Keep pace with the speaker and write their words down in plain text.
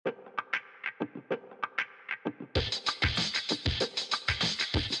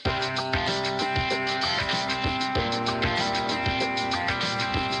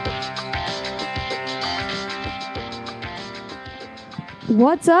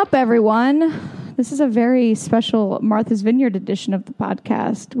What's up, everyone? This is a very special Martha's Vineyard edition of the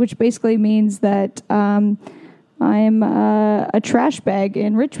podcast, which basically means that I'm a trash bag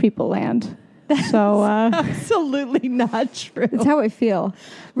in rich people land. So absolutely not true. It's how I feel.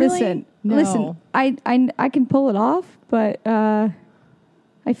 Really? Listen. I can pull it off, but I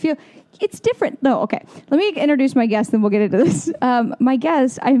feel it's different. No, okay. Let me introduce my guest, then we'll get into this. My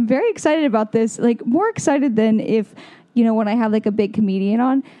guest, I'm very excited about this. Like more excited than if when I have like a big comedian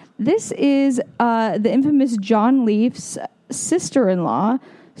on. This is the infamous John Leaf's sister-in-law.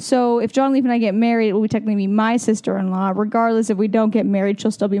 So if John Leaf and I get married, it will technically be my sister-in-law. Regardless, if we don't get married,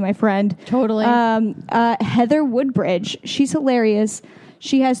 she'll still be my friend. Totally. Heather Woodbridge. She's hilarious.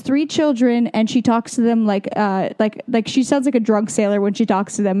 She has 3 children, and she talks to them like she sounds like a drunk sailor when she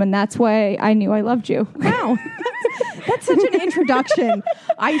talks to them, and that's why I knew I loved you. Wow. That's such an introduction.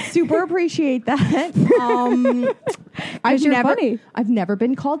 I super appreciate that. Funny. I've never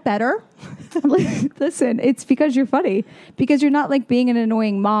been called better. Listen, it's because you're funny. Because you're not like being an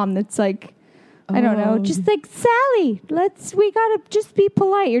annoying mom that's like, I don't know, just like, Sally, we gotta just be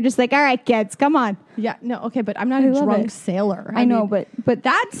polite. You're just like, all right, kids, come on. Yeah, no, okay, but I'm not a drunk sailor. I know, but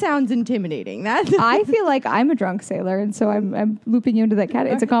that sounds intimidating. I feel like I'm a drunk sailor, and so I'm looping you into that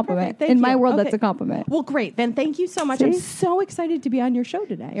category. It's a compliment. In my world, that's a compliment. Well, great. Then thank you so much. See? I'm so excited to be on your show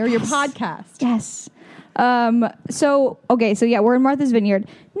today, or your podcast. Yes. So yeah, we're in Martha's Vineyard.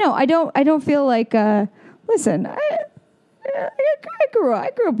 No, I don't feel like, listen, I grew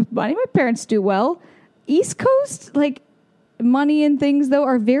up with money. My parents do well. East Coast, like, money and things, though,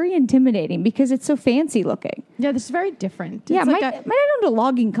 are very intimidating because it's so fancy looking. Yeah, this is very different. Yeah, my dad owned a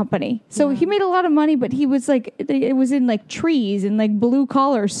logging company. So he made a lot of money, but he was like, it was in like trees and like blue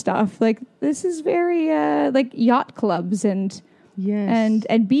collar stuff. Like, this is very like yacht clubs and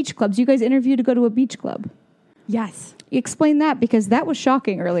beach clubs. You guys interviewed to go to a beach club. Yes. Explain that, because that was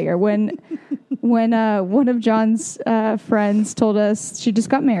shocking earlier when one of John's friends told us she just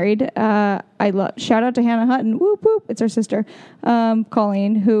got married. Shout out to Hannah Hutton. Whoop, whoop. It's our sister,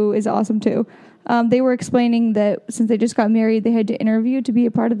 Colleen, who is awesome too. They were explaining that since they just got married, they had to interview to be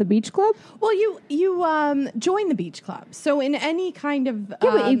a part of the beach club. Well, you join the beach club. So in any kind of...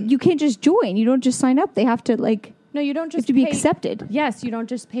 but you can't just join. You don't just sign up. They have to like... No, you don't just have to be accepted. Yes, you don't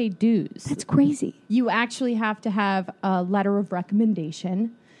just pay dues. That's crazy. You actually have to have a letter of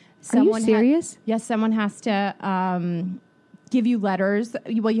recommendation. Are you serious? Yes, someone has to give you letters.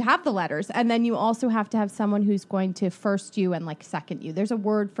 Well, you have the letters, and then you also have to have someone who's going to first you and like second you. There's a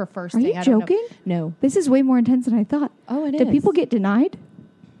word for first. Are you joking? No. This is way more intense than I thought. Oh, it is. Did people get denied?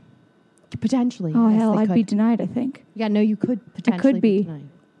 Potentially. Oh, yes, hell, I'd be denied, I think. Yeah, no, you could potentially be denied.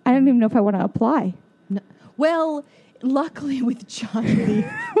 I don't even know if I want to apply. No. Well, luckily with John Leaf,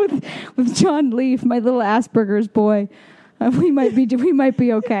 with John Leaf, my little Asperger's boy, we might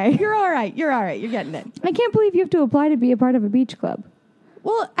be okay. You're all right. You're getting it. I can't believe you have to apply to be a part of a beach club.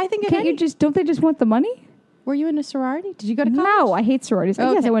 Well, I think don't they just want the money? Were you in a sorority? Did you go to college? No, I hate sororities.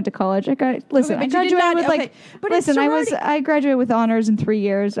 Okay. Yes, I went to college. I graduated with I graduated with honors in 3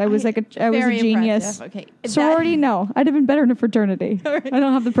 years. I was a genius. Okay. Sorority, no. I'd have been better in a fraternity. Right. I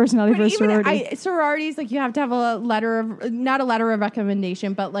don't have the personality for a sorority. Sororities, like you have to have a letter of, not a letter of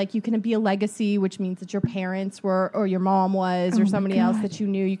recommendation, but like you can be a legacy, which means that your parents were, or your mom was, or somebody else that you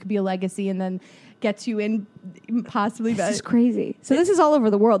knew. You could be a legacy and then gets you in possibly. This is crazy. So this is all over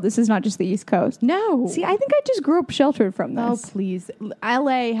the world. This is not just the East Coast. No. See, I think I just grew up sheltered from this. Oh, please.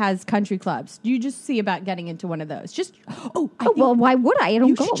 LA has country clubs. You just see about getting into one of those. Well, why would I? I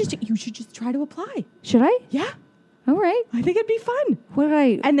don't go. You should just try to apply. Should I? Yeah. All right. I think it'd be fun. What did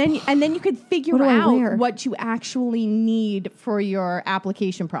I? And then you could figure out what you actually need for your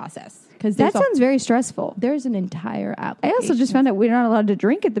application process. Because that sounds very stressful. There's an entire application. I also just found out we're not allowed to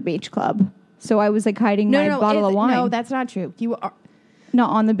drink at the beach club. So I was like hiding my bottle of wine. No, that's not true. You are not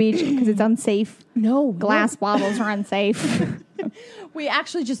on the beach because it's unsafe. No, glass bottles are unsafe. We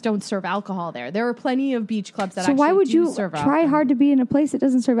actually just don't serve alcohol there. There are plenty of beach clubs that. So why would you try hard to be in a place that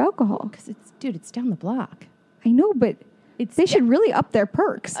doesn't serve alcohol? Because it's down the block. I know, but they should really up their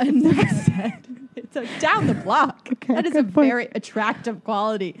perks. It's down the block. Okay, that is a very attractive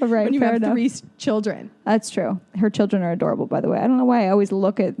quality when you have 3 children. That's true. Her children are adorable, by the way. I don't know why I always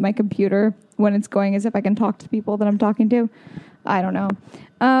look at my computer when it's going as if I can talk to people that I'm talking to. I don't know.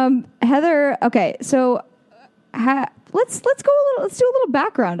 Heather, okay, so let's do a little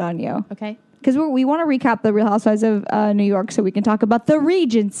background on you. Okay. Because we want to recap the Real Housewives of New York so we can talk about the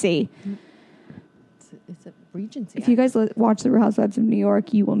Regency. It's a Regency. If you guys watch the Real Housewives of New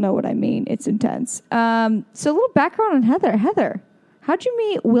York, you will know what I mean. It's intense. So a little background on Heather. Heather, how'd you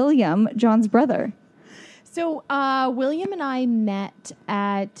meet William, John's brother? So William and I met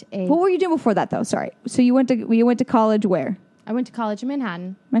at a. What were you doing before that, though? Sorry. So you went to college where? I went to college in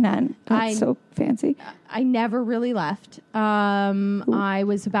Manhattan. Manhattan. That's so fancy. I never really left. I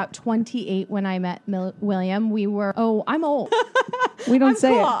was about 28 when I met William. I'm old. We don't say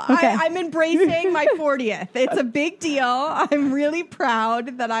cool. it. Okay. I'm embracing my 40th. It's a big deal. I'm really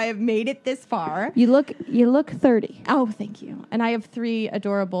proud that I have made it this far. You look 30. Oh, thank you. And I have 3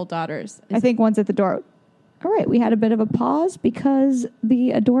 adorable daughters. I think one's at the door. All right. We had a bit of a pause because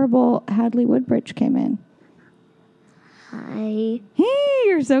the adorable Hadley Woodbridge came in. Hi. Hey,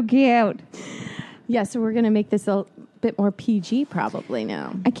 you're so cute. Yeah, so we're going to make this a bit more PG probably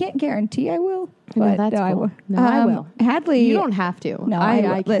now. I can't guarantee I will. No, But that's I cool. will. No, I will. Hadley. You don't have to. No, I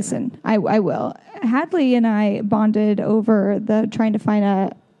will. Listen, I will. Hadley and I bonded over trying to find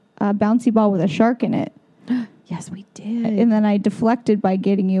a bouncy ball with a shark in it. Yes, we did. And then I deflected by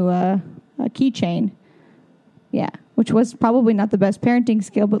getting you a keychain. Yeah, which was probably not the best parenting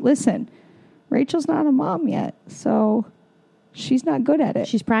skill. But listen, Rachel's not a mom yet, so she's not good at it.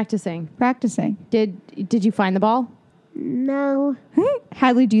 She's practicing. Did you find the ball? No.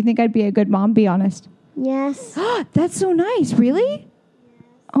 Hadley, do you think I'd be a good mom? Be honest. Yes. That's so nice. Really?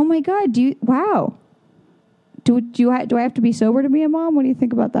 Oh my God. Wow. Do I have to be sober to be a mom? What do you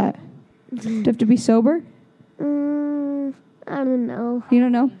think about that? Do you have to be sober? I don't know. You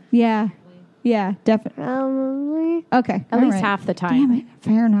don't know? Yeah. Yeah, definitely. Probably. Okay. At all least right. half the time. Damn it.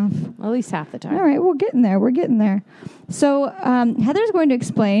 Fair enough. At least half the time. All right. We're getting there. So Heather's going to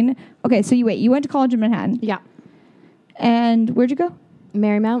explain. Okay. So you went to college in Manhattan. Yeah. And where'd you go?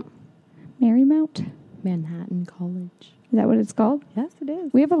 Marymount. Marymount? Manhattan College. Is that what it's called? Yes, it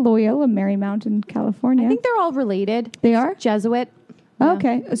is. We have a Loyola Marymount in California. I think they're all related. They are? Jesuit. Oh,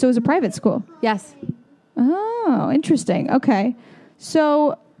 okay. So it was a private school. Yes. Oh, interesting. Okay.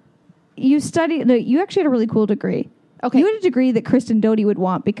 So you actually had a really cool degree. Okay. You had a degree that Kristen Doty would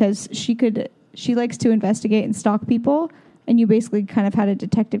want because she likes to investigate and stalk people, and you basically kind of had a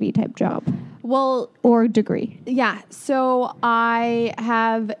detective-y type job. Well, or degree. Yeah. So I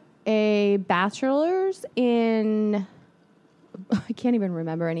have a bachelor's in, I can't even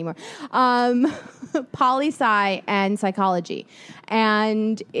remember anymore, poli-sci and psychology.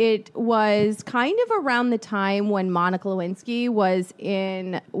 And it was kind of around the time when Monica Lewinsky was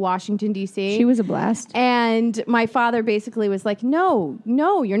in Washington, D.C. She was a blast. And my father basically was like, no,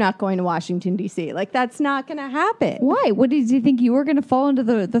 you're not going to Washington, D.C. Like, that's not going to happen. Why? What did you think you were going to fall into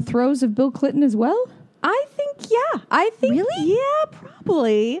the throes of Bill Clinton as well? I think, yeah. I think, really? Yeah,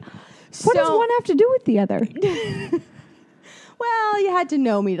 probably. What does one have to do with the other? Well, you had to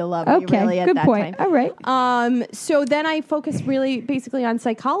know me to love me, really, at good that point. time. All right. So then I focused really basically on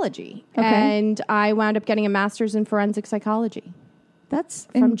psychology. Okay. And I wound up getting a master's in forensic psychology. That's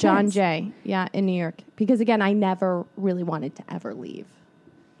from intense. John Jay, in New York. Because, again, I never really wanted to ever leave.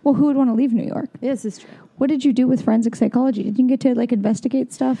 Well, who would want to leave New York? This is true. What did you do with forensic psychology? Did you get to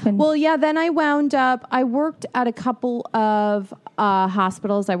investigate stuff? Well, yeah. Then I wound up. I worked at a couple of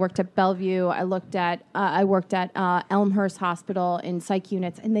hospitals. I worked at Bellevue. I worked at Elmhurst Hospital in psych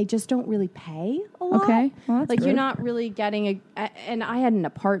units, and they just don't really pay a lot. Okay, well, that's you're good. not really getting and I had an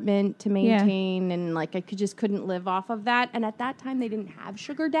apartment to maintain, and I couldn't live off of that. And at that time, they didn't have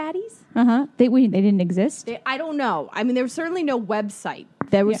sugar daddies. They didn't exist. I don't know. I mean, there was certainly no website.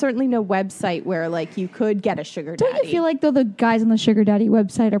 There was certainly no website where you could get a sugar daddy. Don't you feel like though the guys on the sugar daddy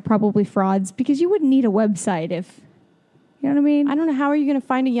website are probably frauds because you wouldn't need a website if you know what I mean? I don't know. How are you going to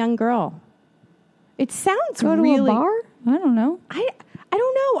find a young girl? It sounds Go really. to a bar? I don't know. I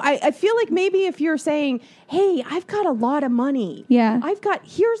don't know. I feel like maybe if you're saying, hey, I've got a lot of money. Yeah.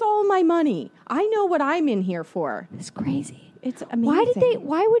 Here's all my money. I know what I'm in here for. It's crazy. It's amazing.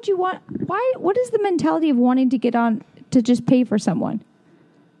 What is the mentality of wanting to get on to just pay for someone?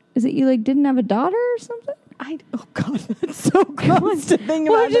 Is it you didn't have a daughter or something? Oh God, that's so gross to think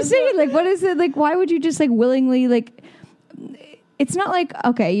about. Well, I'm just saying, what is it? Why would you just willingly it's not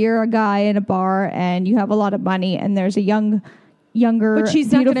okay, you're a guy in a bar and you have a lot of money and there's a younger,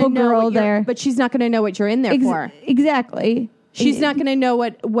 beautiful girl there. But she's not going to know what you're in there for. Exactly. She's not going to know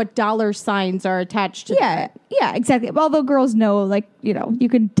what dollar signs are attached to that. Yeah, exactly. Although girls know, you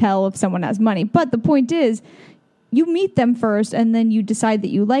can tell if someone has money. But the point is, you meet them first and then you decide that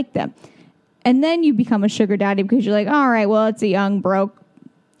you like them. And then you become a sugar daddy because you're like, all right, well, it's a young, broke,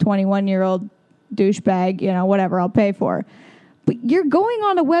 21-year-old douchebag, whatever, I'll pay for. But you're going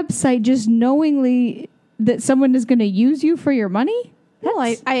on a website just knowingly that someone is going to use you for your money? Well,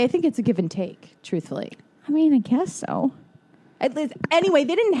 I think it's a give and take, truthfully. I mean, I guess so. Anyway,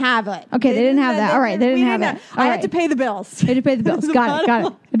 they didn't have it. Okay, they didn't have that. All right, they didn't have it. I All had to right. pay the bills. Had to pay the bills. Got it.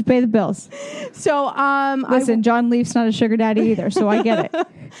 Had to pay the bills. So, Listen, John Leaf's not a sugar daddy either, so I get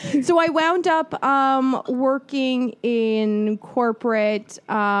it. So I wound up working in corporate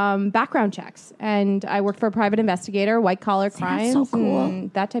background checks, and I worked for a private investigator, white collar crimes, so cool.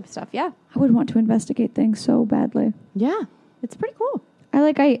 and that type of stuff. Yeah, I would want to investigate things so badly. yeah, it's pretty cool.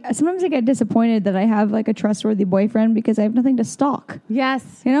 Sometimes I get disappointed that I have like a trustworthy boyfriend because I have nothing to stalk.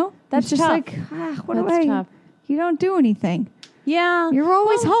 Yes, You know, That's it's just tough. like what That's do I? tough. You don't do anything. yeah. You're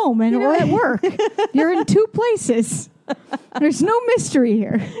always home and or at work. You're in two places. There's no mystery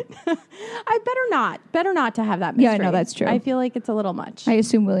here. I better not to have that mystery. Yeah, no, that's true. I feel like it's a little much. I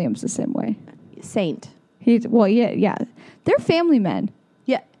assume William's the same way. Saint. Yeah. They're family men.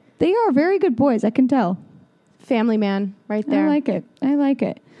 Yeah, They are very good boys. I can tell. family man, right there. I like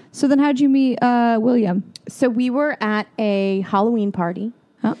it. So then, how'd you meet William? So we were at a Halloween party.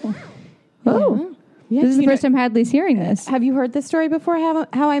 Oh, Yeah. this is the first time Hadley's hearing this. Have you heard this story before?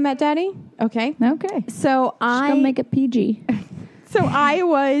 How I met Daddy? Okay. Okay, So just gonna make it PG. So I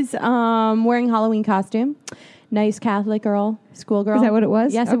was wearing a Halloween costume. Nice Catholic girl, schoolgirl. Is that what it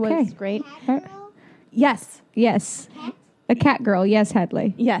was? Yes, it Okay. was. Great. Girl? Yes. Yes, a cat girl. Yes,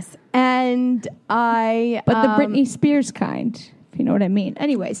 Hadley. Yes. And I... But the Britney Spears kind, if you know what I mean.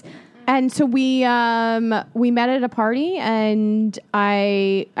 Anyways, And so we met at a party, and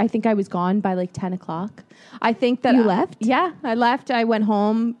I think I was gone by like 10 o'clock. I think that You left? Yeah, I left. I went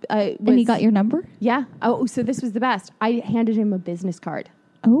home. and he got your number? Yeah. Oh, so this was the best. I handed him a business card.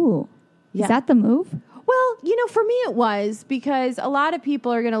 Oh, Yeah. is that the move? Well, for me it was, because a lot of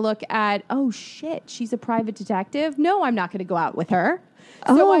people are going to look at, oh shit, she's a private detective. No, I'm not going to go out with her.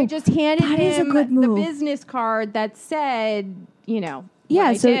 So Oh, I just handed that is a him good the move. business card that said, what Yeah,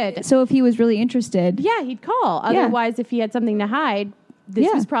 I so did. so if he was really interested, Yeah, he'd call. Yeah. Otherwise, if he had something to hide, this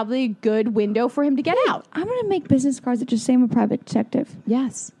Yeah. was probably a good window for him to get out. I'm going to make business cards that just say I'm a private detective,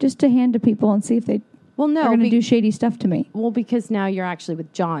 Yes. just to hand to people and see if they Well, are no. going to do shady stuff to me. Well, because now you're actually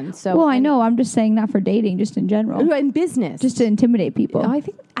with John. So Well, I know. I'm just saying not for dating, just in general, in business. just to intimidate people.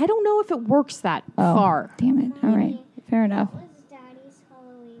 I don't know if it works that Oh, far. damn it! All right, fair enough. What was Daddy's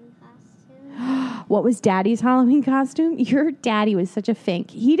Halloween costume? What was Daddy's Halloween costume? Your daddy was such a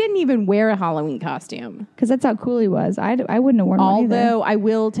fink. He didn't even wear a Halloween costume. Because that's how cool he was. I wouldn't have worn one either. Although I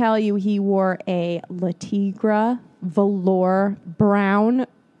will tell you, he wore a La Tigre velour brown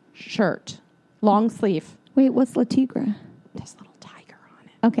shirt, long sleeve. Wait, what's La Tigre? This little tiger on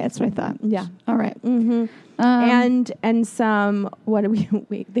it. Okay, that's what I thought. Yeah. All right. Mm-hmm. And some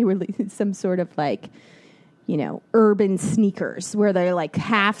they were like some sort of like, urban sneakers where they're like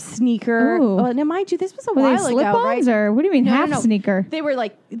half sneaker. Ooh. Oh, now mind you, this was a Were they while ago, slip-ons right? or what do you mean No, half no, no. sneaker? They were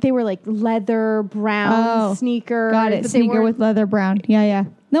like leather brown sneaker. Got it. but they Sneaker weren't- with leather brown. Yeah.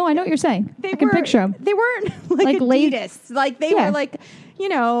 No, I know what you're saying. They I can were- picture them. They weren't like Like Adidas. Like they Yeah. were like,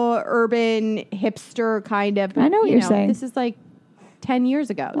 urban hipster kind of. I know what you're saying. This is like 10 years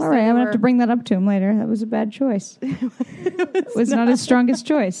ago. All right, I'm going to have to bring that up to him later. That was a bad choice. It was not his strongest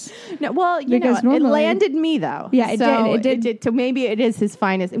choice. No, well, Because it normally- landed me though. Yeah, it So did. It did. So maybe it is his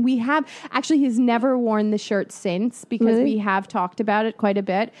finest. We have actually, he's never worn the shirt since because Really? we have talked about it quite a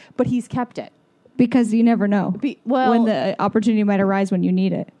bit, but he's kept it. Because you never know Well, when the opportunity might arise when you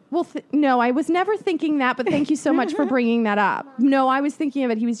need it. Well, no, I was never thinking that, but thank you so much for bringing that up. No, I was thinking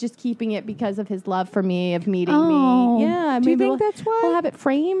of it. He was just keeping it because of his love for me, of meeting Oh. me. Yeah, Do you maybe think that's why? we'll have it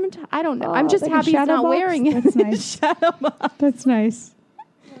framed. I don't know. Oh, I'm just like a happy he's shadow not box? wearing it. That's nice. Shadow box. That's nice.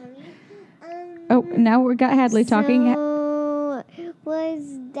 Mommy, Oh, now we got Hadley talking. So, was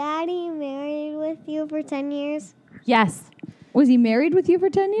Daddy married with you for 10 years? Yes, Was he married with you for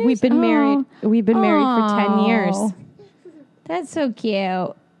 10 years? we've been married. We've been married for 10 Oh. years. That's so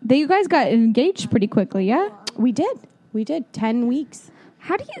cute. You guys got engaged pretty quickly, yeah? We did. 10 weeks.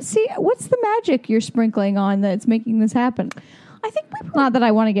 How do you see? What's the magic you're sprinkling on that's making this happen? I think we Not that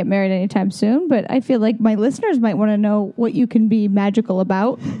I want to get married anytime soon, but I feel like my listeners might want to know what you can be magical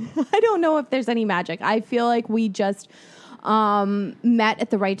about. I don't know if there's any magic. I feel like we just met at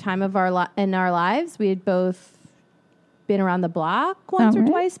the right time of in our lives. We had both been around the block once or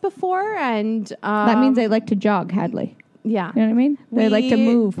Alright. twice before, and That means they like to jog, Hadley. yeah, You know what I mean? They like to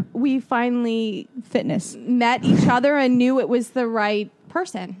move. We finally Fitness. met each other and knew it was the right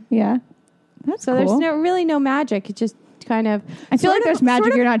person. Yeah. That's So cool. there's really no magic. It just kind of. I feel like there's magic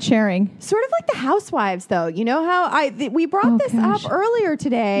Sort you're not sharing. of like the Housewives, though. You know how we brought Oh, this gosh. up earlier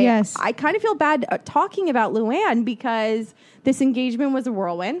today. Yes. I kind of feel bad talking about Luann because this engagement was a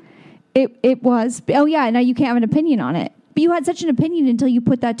whirlwind. It was. Oh, yeah. Now you can't have an opinion on it. But you had such an opinion until you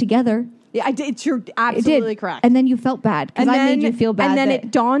put that together. Yeah, I did. You're It did. absolutely correct. And then you felt bad because I made you feel bad. And then that-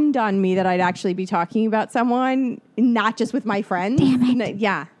 it dawned on me that I'd actually be talking about someone, not just with my friends. Damn it.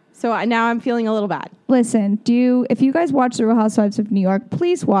 Yeah. So now I'm feeling a little bad. Listen, if you guys watch The Real Housewives of New York,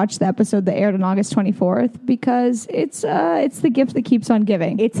 please watch the episode that aired on August 24th because it's the gift that keeps on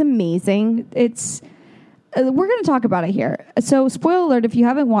giving. It's amazing. We're going to talk about it here. So, spoiler alert, if you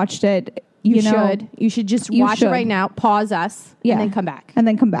haven't watched it, you should. You should just watch it right now, pause us, Yeah. and then come back. And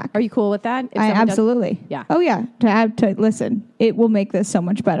then come back. Are you cool with that? If someone does- Absolutely. Yeah. Oh, yeah. To listen, it will make this so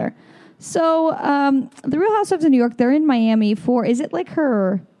much better. So, The Real Housewives of New York, they're in Miami for, is it like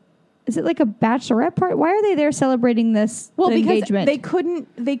a bachelorette party? Why are they there celebrating this engagement? Because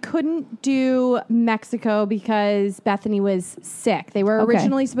they couldn't do Mexico because Bethany was sick. They were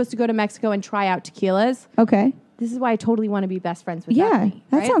originally supposed to go to Mexico and try out tequilas. Okay. This is why I totally want to be best friends with Yeah, Bethany.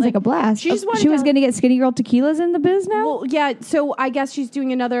 that right? sounds like a blast. She just wanted She was to- going to get Skinny Girl tequilas in the biz now? Well, yeah. So I guess she's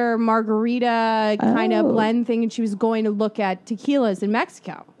doing another margarita kind of Oh. blend thing, and she was going to look at tequilas in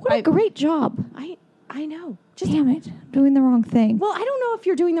Mexico. What a great job. I know. Damn it. I'm doing the wrong thing. Well, I don't know if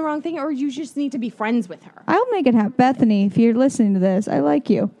you're doing the wrong thing or you just need to be friends with her. I'll make it happen. Bethany, if you're listening to this, I like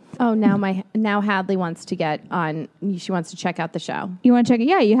you. Oh, now Hadley wants to get on. She wants to check out the show. You want to check it?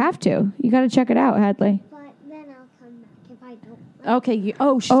 Yeah, you have to. You got to check it out, Hadley. But then I'll come back if I don't. Okay.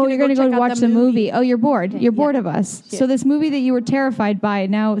 She's You're going to go check out watch the movie. Oh, you're bored. You're bored of us. Yeah. So this movie that you were terrified by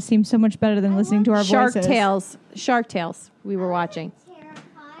now seems so much better than listening to our voices. Shark Tales. We were watching.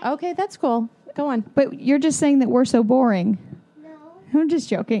 Terrified. Okay, that's cool. Go on. But you're just saying that we're so boring. No. I'm just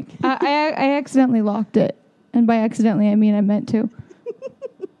joking. I accidentally locked it. And by accidentally, I mean I meant to.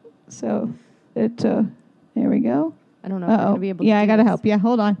 So, there we go. I don't know if I'm going to be able to Yeah, do I got to this. help you.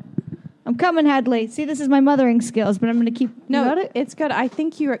 Hold on. I'm coming, Hadley. See, this is my mothering skills, but I'm going to keep... You got No, it? it's good. I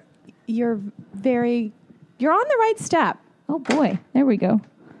think you're on the right step. Oh, boy. There we go.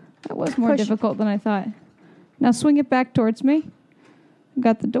 That was more Push. difficult than I thought. Now swing it back towards me.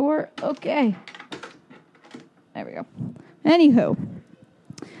 Got the door. Okay. There we go. Anywho.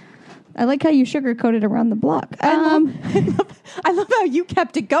 I like how you sugar-coated around the block. I love how you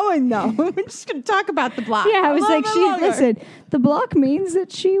kept it going, though. We're just going to talk about the block. Yeah, I was A like, little bit longer. listen, the block means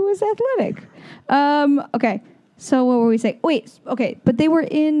that she was athletic. Okay. So what were we saying? Wait, okay, but they were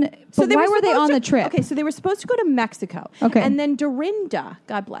in. So why were they on the trip? Okay, so they were supposed to go to Mexico. Okay. And then Dorinda,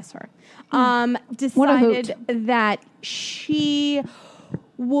 God bless her, What a decided hoot. that she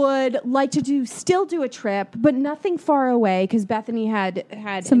would like to still do a trip, but nothing far away because Bethany had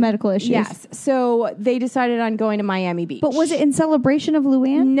Some medical issues. Yes. So they decided on going to Miami Beach. But was it in celebration of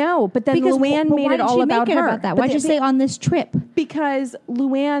Luann? No, but then Luann but made why it did all she about make it her. about that? But Why'd they- you say on this trip? Because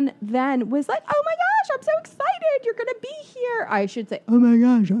Luann then was like, "Oh my gosh, I'm so excited! You're gonna be here." I should say, "Oh my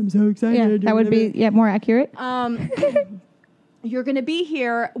gosh, I'm so excited!" Yeah, You're that would gonna be more accurate. You're going to be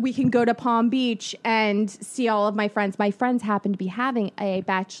here. We can go to Palm Beach and see all of my friends. My friends happen to be having a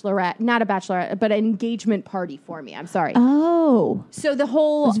not a bachelorette, but an engagement party for me. I'm sorry. Oh, So the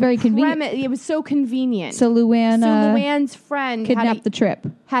whole It was very convenient. It was so convenient. so Luann, Luann's friend kidnapped the trip.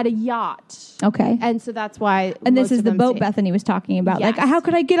 had a yacht. Okay. And so that's why. And this most is of the them boat stayed. Bethany was talking about. Yes. Like, how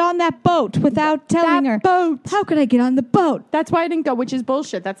could I get on that boat without telling her? boat. How could I get on the boat? That's why I didn't go, which is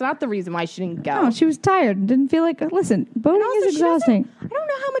bullshit. That's not the reason why she didn't go. No, she was tired and didn't feel like. Listen, boating And also, is she doesn't- exhausting. I don't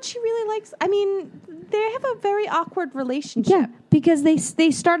know how much she really likes. I mean, they have a very awkward relationship. Yeah, because they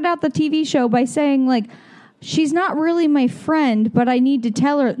started out the TV show by saying like, she's not really my friend, but I need to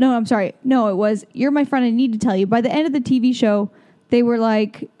tell her. No, I'm sorry. No, it was you're my friend. I need to tell you. By the end of the TV show, they were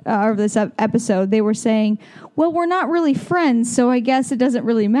like, or this episode, they were saying, well, we're not really friends, so I guess it doesn't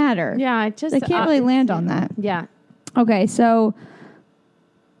really matter. Yeah, it just They can't really land on that. Yeah. Okay, so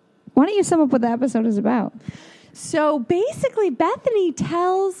why don't you sum up what the episode is about? So basically, Bethany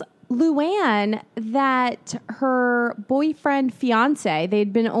tells Luann that her boyfriend, fiance,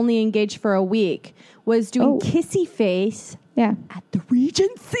 they'd been only engaged for a week, was doing kissy face Yeah, at the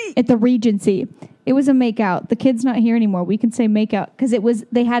Regency. at the Regency. It was a makeout. The kid's not here anymore. We can say makeout because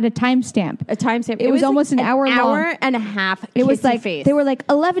they had a timestamp. A timestamp. It was almost an hour long. Hour and a half. It was kissy like face. they were like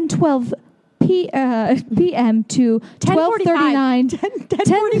 11:12 p.m. to 12:39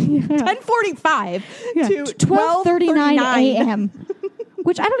 10:45 to 12:39 a.m.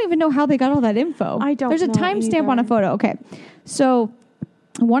 Which I don't even know how they got all that info. I don't There's a know timestamp on a either. photo. Okay, so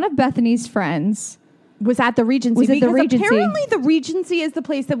one of Bethany's friends. was at the Regency. Was at the because Regency. apparently the Regency is the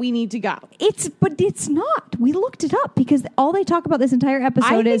place that we need to go. But it's not. We looked it up because all they talk about this entire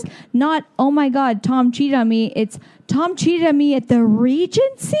episode is not, oh my God, Tom cheated on me. It's Tom cheated on me at the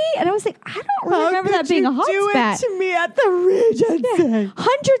Regency? And I was like, I don't really remember that being a hot spat. to me at the Regency.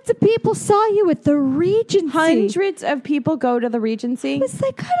 Hundreds of people saw you at the Regency. Hundreds of people go to the Regency. I was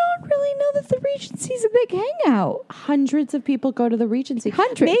like, I don't really know that the Regency's a big hangout. Hundreds of people go to the Regency.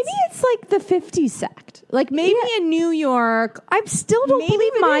 Hundreds. Maybe it's like the 50 sect. Like maybe in New York, I still don't maybe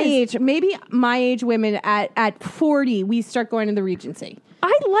believe my it is. age, maybe my age women at 40, we start going to the Regency.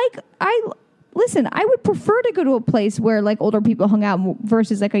 Listen, I would prefer to go to a place where like older people hung out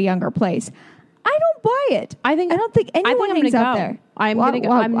versus like a younger place. I don't buy it. I don't think anyone I'm hangs gonna out go. there. I'm Well, gonna go.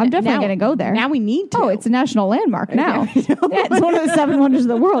 well, I'm definitely going to go there. Now we need to. Oh, it's a national landmark now. I know. Yeah, it's one of the 7 wonders of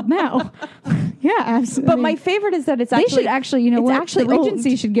the world now. Yeah, absolutely. But my favorite is that it's they actually should actually, you know it's what? actually the Regency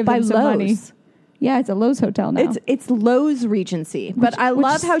owned should give by them some money. Lowe's. Yeah, it's a Lowe's hotel now. It's Lowe's Regency, but I Which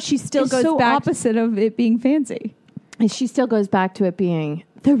love how she still is goes so back. opposite of it being fancy. And she still goes back to it being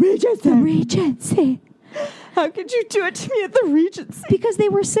the Regency. The Regency. How could you do it to me at the Regency? Because they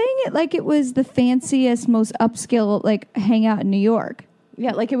were saying it like it was the fanciest, most upscale like hangout in New York.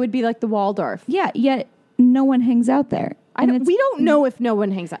 Yeah, like it would be like the Waldorf. Yeah, yet no one hangs out there. We don't know if no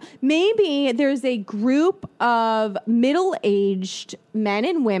one hangs out. Maybe there's a group of middle-aged men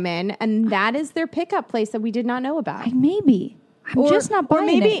and women, and that is their pickup place that we did not know about. Maybe. I'm just not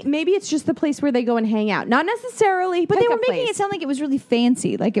buying it. Maybe it's just the place where they go and hang out. Not necessarily But they were pickup making place. it sound like it was really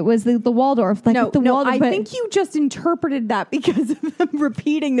fancy, like it was the Waldorf. Like No, with the no, Waldorf, I think you just interpreted that because of them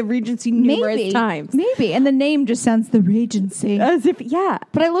repeating the Regency numerous times. Maybe, and the name just sounds the Regency. As if, yeah.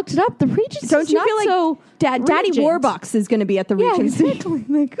 But I looked it up. The Regency. Don't you not feel like so Daddy regent. Warbucks is going to be at the Yeah, Regency? exactly.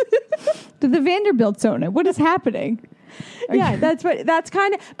 Like, do the Vanderbilts own it? What is happening? Yeah, that's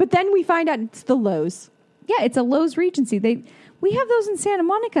kind of. But then we find out it's the Lowe's. Yeah, it's a Lowe's Regency. We have those in Santa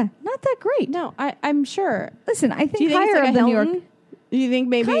Monica. Not that great. No, I'm sure. Listen, I think Do you think higher it's like of a the New Hilton? York. Do you think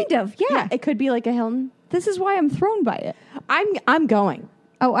maybe Kind of, yeah. it could be like a Hilton. This is why I'm thrown by it. I'm going.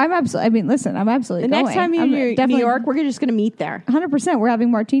 Oh, I'm absolutely. I mean, listen, I'm absolutely. The going. next time you're in New York, we're just going to meet there. 100%. We're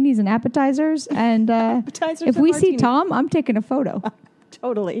having martinis and appetizers, and Appetizers if and we see martinis. Tom, I'm taking a photo.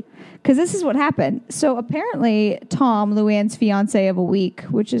 Totally. Because this is what happened. So apparently, Tom, Luann's fiance of a week,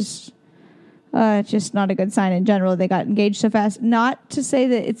 which is just not a good sign in general. They got engaged so fast. Not to say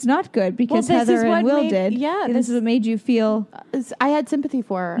that it's not good, because Well, this Heather is what and Will made- did. yeah, this is what made you feel. I had sympathy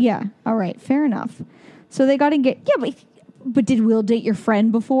for her. Yeah. All right. Fair enough. So they got engaged. Yeah, but did Will date your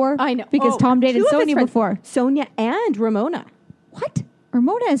friend before? I know. Because Tom dated two of his Sonia friends. before. Sonia and Ramona. What?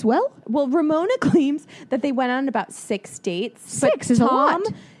 Ramona as well? Well, Ramona claims that they went on about 6 dates. Six is a lot.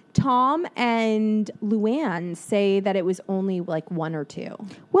 Tom and Luann say that it was only like 1 or 2.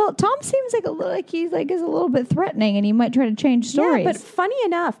 Well, Tom seems like he's like is a little bit threatening, and he might try to change stories. Yeah, but funny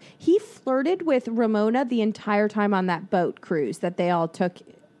enough, he flirted with Ramona the entire time on that boat cruise that they all took in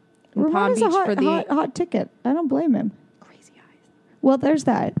Palm Ramona's Beach a hot, for the hot ticket. I don't blame him. crazy eyes. Well, there's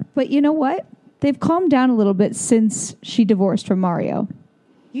that. But you know what? They've calmed down a little bit since she divorced from Mario.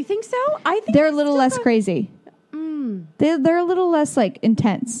 You think so? I think They're a little less crazy. Mm. They're a little less like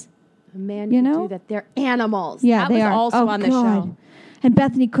intense. A man You can know? do that. They're animals. Yeah, that they was are. also on the show. And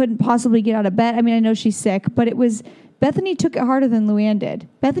Bethany couldn't possibly get out of bed. I mean, I know she's sick, but it was Bethany took it harder than Luann did.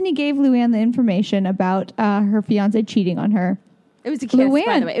 Bethany gave Luann the information about her fiance cheating on her. It was a kiss, Luann,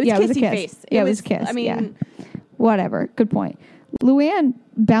 by the way. It was yeah, kissy it was a kiss. face. Yeah, it was a kiss. I mean, Whatever. Good point. Luann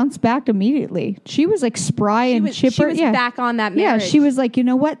bounced back immediately. She was like spry and chipper. She was back on that marriage. Yeah, she was like, you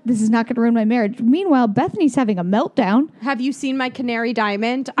know what? This is not going to ruin my marriage. Meanwhile, Bethany's having a meltdown. Have you seen my canary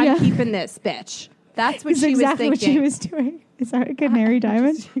diamond? I'm Yeah. keeping this, bitch. That's what It's she exactly was thinking. what she was doing. Is that a canary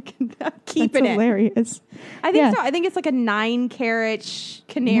diamond? Keeping That's it. hilarious. I think Yeah. so. I think it's like a 9-carat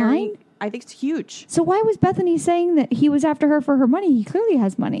canary. 9? I think it's huge. So why was Bethany saying that he was after her for her money? He clearly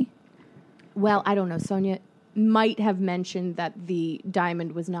has money. Well, I don't know. Sonia might have mentioned that the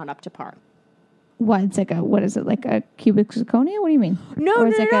diamond was not up to par. What? It's like what is it? Like a cubic zirconia? What do you mean? No, Or no,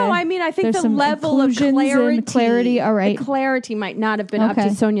 it's like no. a- I mean, I think there's the some level of inclusions and clarity. All right. The clarity might not have been up Okay.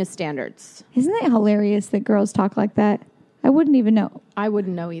 to Sonia's standards. Isn't it hilarious that girls talk like that? I wouldn't even know. I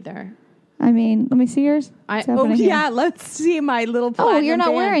wouldn't know either. I mean, let me see yours. What's happening here? Yeah, let's see my little Oh, platinum you're not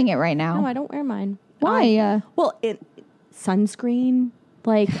band. wearing it right now. No, I don't wear mine. Why? Well, sunscreen,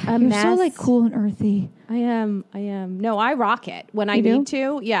 like a You're mess. so like cool and earthy. I am. No, I rock it when I You do? need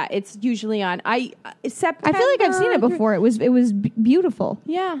to. Yeah, it's usually on. September. I feel like I've seen it before. It was beautiful.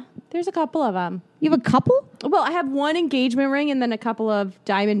 Yeah, there's a couple of them. You have a couple? Well, I have one engagement ring and then a couple of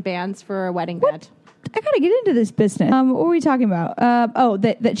diamond bands for a wedding band. I gotta get into this business. What were we talking about?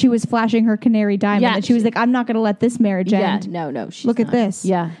 That she was flashing her canary diamond. Yeah, that she was like, I'm not gonna let this marriage Yeah, end. no, she's Look at not. this.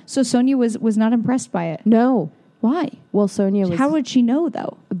 Yeah, So Sonia was not impressed by it. no. Why? Well, Sonia was. How would she know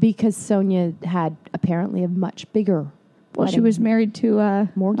though? Because Sonia had apparently a much bigger. Well, she wedding. was married to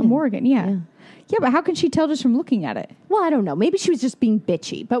Morgan. a Morgan. Yeah. Yeah, but how can she tell just from looking at it? Well, I don't know. Maybe she was just being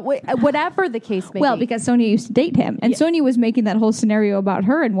bitchy. But whatever the case may Well, be. because Sonia used to date him, and Sonia was making that whole scenario about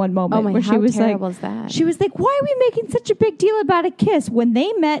her in one moment, where she was terrible like, is that? she was like, "Why are we making such a big deal about a kiss? When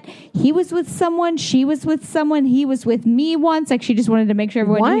they met, he was with someone, she was with someone, he was with me once." Like she just wanted to make sure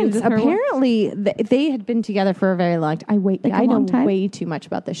everyone knew he was with her. Apparently, they had been together for a very long time. I know way too much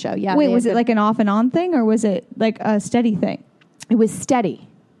about this show. Yeah. Wait, was it like an off and on thing, or was it like a steady thing? It was steady.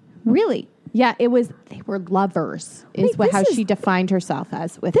 Really? Yeah, it was. They were lovers. How she defined herself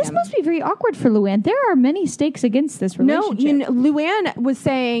as with This him. must be very awkward for Luann. There are many stakes against this relationship. No, Luann was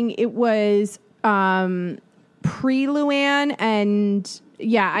saying it was pre-Luann, and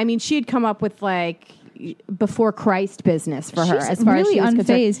I mean, she had come up with like before Christ business for her. She's as far really as she was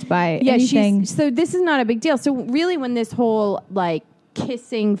unfazed by anything. So this is not a big deal. So really, when this whole like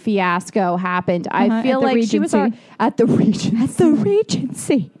kissing fiasco happened, I feel like she was at the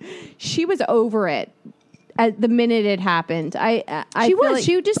Regency. She was over it at the minute it happened. She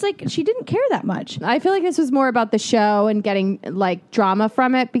didn't care that much. I feel like this was more about the show and getting like drama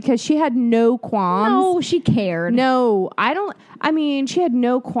from it, because she had no qualms. No, she cared. No, I don't. I mean, she had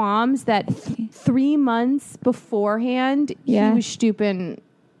no qualms that 3 months beforehand he was stooping.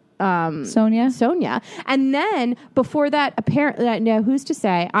 Sonia. And then before that, apparently, no, who's to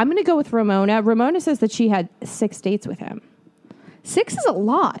say? I'm going to go with Ramona. Ramona says that she had 6 dates with him. 6 is a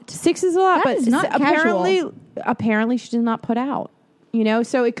lot. 6 is a lot, That but is not apparently she did not put out. You know,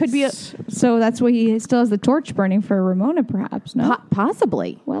 so it could be so that's why he still has the torch burning for Ramona, perhaps. No,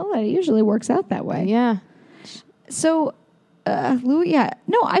 possibly. Well, it usually works out that way. Yeah. So, no, I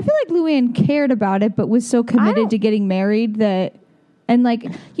feel like Luann cared about it, but was so committed to getting married that. And like,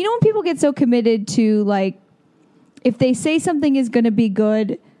 you know, when people get so committed to like, if they say something is going to be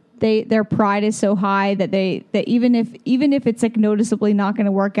good, their pride is so high that that even if it's like noticeably not going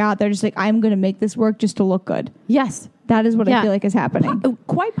to work out, they're just like, I'm going to make this work just to look good. Yes, that is what I feel like is happening.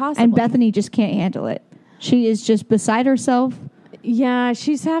 Quite possibly. And Bethany just can't handle it. She is just beside herself. Yeah,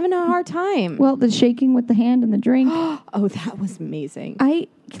 she's having a hard time. Well, the shaking with the hand and the drink. Oh, that was amazing.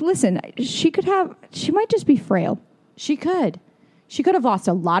 She might just be frail. She could have lost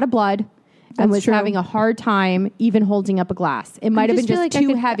a lot of blood and was having a hard time even holding up a glass. It might have been just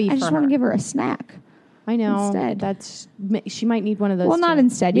too heavy for her. I just want to give her a snack. I know. Instead. She might need one of those. Well, not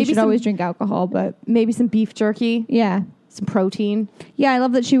instead. You should always drink alcohol, but maybe some beef jerky. Yeah. Some protein. Yeah, I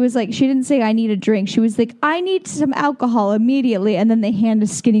love that she was like, she didn't say, I need a drink. She was like, I need some alcohol immediately. And then they hand a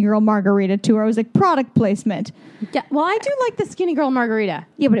Skinny Girl margarita to her. I was like, product placement. Yeah, well, I do like the Skinny Girl margarita.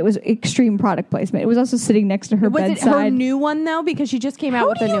 Yeah, but it was extreme product placement. It was also sitting next to her bedside. Was it her new one, though? Because she just came out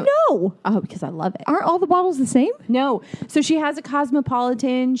with a new... How do you know? Oh, because I love it. Aren't all the bottles the same? No. So she has a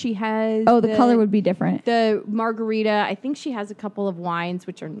Cosmopolitan. She has... Oh, the color would be different. The margarita. I think she has a couple of wines,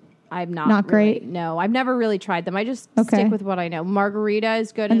 which are... I'm not really, great. No, I've never really tried them. I just stick with what I know. Margarita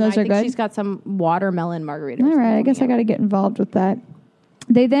is good, and those I are think good? she's got some watermelon margarita. All right, I guess I got to get involved with that.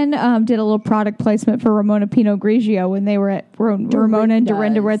 They then did a little product placement for Ramona Pinot Grigio when they were at Ramona and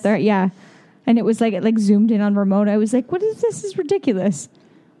Dorinda were at there. Yeah, and it was like it zoomed in on Ramona. I was like, "What is this? This is ridiculous."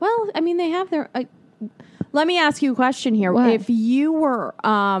 Well, I mean, they have their. Let me ask you a question here. What? If you were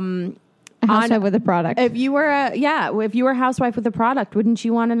a housewife with a product. If you were a housewife with a product, wouldn't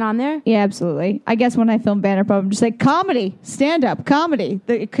you want it on there? Yeah, absolutely. I guess when I film Vanderpump, I'm just like, comedy, stand-up, comedy.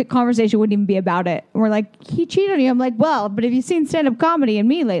 The conversation wouldn't even be about it. And we're like, he cheated on you. I'm like, well, but have you seen stand-up comedy and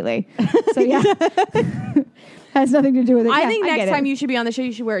me lately? So, yeah. Has nothing to do with it. I think next time you should be on the show,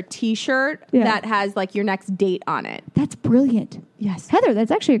 you should wear a T-shirt that has like your next date on it. That's brilliant. Yes. Heather,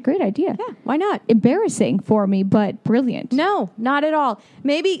 that's actually a great idea. Yeah, why not? Embarrassing for me, but brilliant. No, not at all.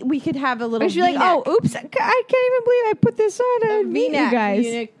 Maybe we could have a little V-neck. Like, oh, oops, I can't even believe I put this on a V-neck, you guys.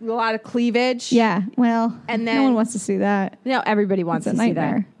 A lot of cleavage. Yeah, well, and then, no one wants to see that. No, everybody wants to see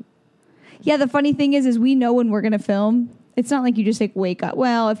that. Yeah, the funny thing is we know when we're going to film. It's not like you just like wake up.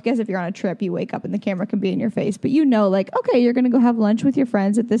 Well, if you're on a trip, you wake up and the camera can be in your face. But you know, like, okay, you're going to go have lunch with your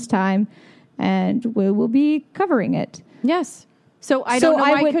friends at this time, and we will be covering it. Yes. So I don't know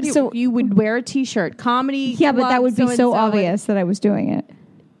why you would wear a T-shirt. Comedy. Yeah, but that would be so obvious that I was doing it.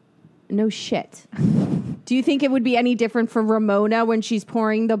 No shit. Do you think it would be any different for Ramona when she's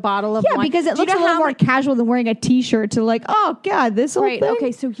pouring the bottle of wine? Yeah, because it looks a little more casual than wearing a T-shirt to like, oh, God, this whole thing.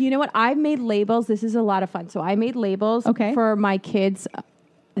 Okay, so you know what? I've made labels. This is a lot of fun. So I made labels for my kids.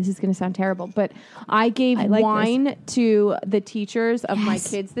 this is going to sound terrible, but I gave wine to the teachers of my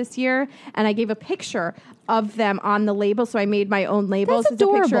kids this year, and I gave a picture of them on the label. So I made my own labels. That's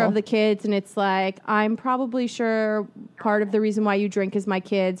adorable. It's a picture of the kids, and it's like, I'm probably sure part of the reason why you drink is my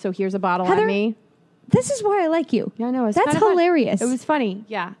kid, so here's a bottle Heather, on me. This is why I like you. Yeah, I know. That's hilarious. It was funny.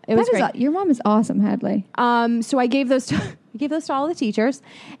 Yeah, it was great. Your mom is awesome, Hadley. So I gave those to all the teachers.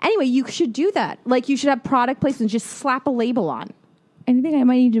 Anyway, you should do that. Like, you should have product placements. Just slap a label on. Anything I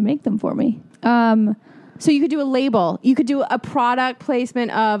might need to make them for me. So you could do a label. You could do a product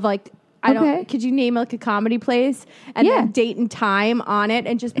placement of like, could you name like a comedy place and then date and time on it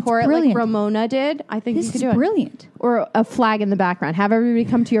and just pour it like Ramona did? I think you could do it. This is brilliant. Or a flag in the background. Have everybody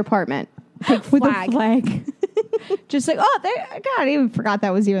come to your apartment. With a flag. Just like, God, I even forgot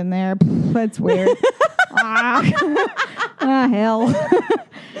that was even there. That's weird. Hell.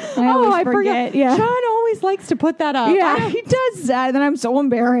 I forget. Yeah. Sean always likes to put that up. Yeah, he does that, and then I'm so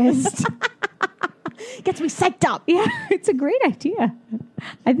embarrassed. Gets me psyched up. Yeah, it's a great idea.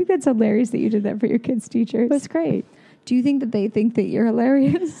 I think that's hilarious that you did that for your kids' teachers. That's great. Do you think that they think that you're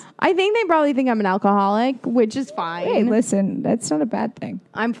hilarious? I think they probably think I'm an alcoholic, which is fine. Hey, listen, that's not a bad thing.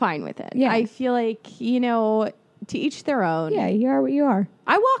 I'm fine with it. Yeah. I feel like, to each their own. Yeah, you are what you are.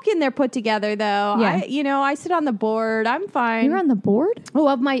 I walk in there put together, though. Yeah. I sit on the board. I'm fine. You're on the board? Oh,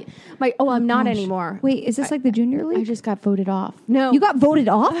 I'm not anymore. Wait, is this like the junior league? I just got voted off. No. You got voted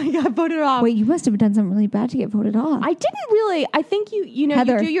off? I got voted off. Wait, you must have done something really bad to get voted off. I didn't really. I think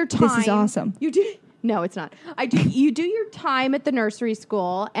Heather, you do your time. This is awesome. You do. No, it's not. You do your time at the nursery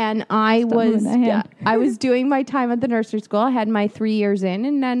school, and I was doing my time at the nursery school. I had my 3 years in,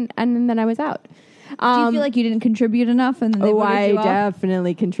 and then I was out. Do you feel like you didn't contribute enough? And then they voted you off?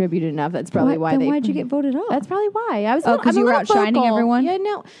 Definitely contributed enough. That's probably why. Then why'd you get voted off? That's probably why. I was. Because you were outshining vocal. everyone. Yeah,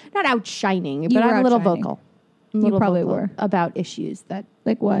 no, not outshining, but I'm a little vocal. You probably were about issues that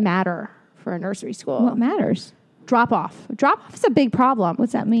like what matter for a nursery school. What matters? Drop off. Drop off is a big problem.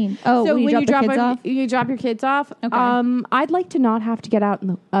 What's that mean? Oh, so when you drop your kids off. Okay. I'd like to not have to get out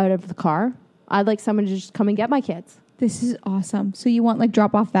of the car. I'd like someone to just come and get my kids. This is awesome. So you want like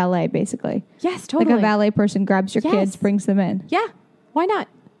drop off valet, basically? Yes, totally. Like a valet person grabs your kids, brings them in. Yeah. Why not?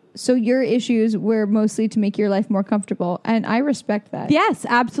 So your issues were mostly to make your life more comfortable, and I respect that. Yes,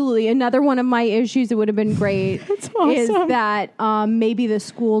 absolutely. Another one of my issues that would have been great That's awesome. is that maybe the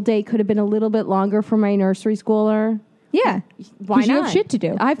school day could have been a little bit longer for my nursery schooler. Yeah. Why not? You have shit to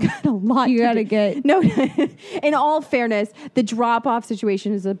do. I've got a lot you to gotta do. get... No, in all fairness, the drop-off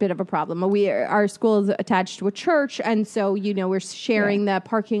situation is a bit of a problem. Our school is attached to a church, and so, we're sharing the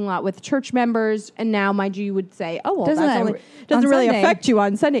parking lot with church members, and now, mind you would say, doesn't really affect you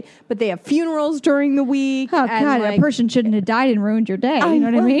on Sunday, but they have funerals during the week. Oh, God, a person shouldn't have died and ruined your day. You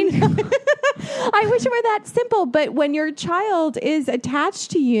know what I mean? I wish it were that simple, but when your child is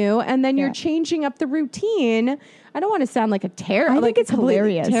attached to you, and then you're changing up the routine... I don't want to sound like it's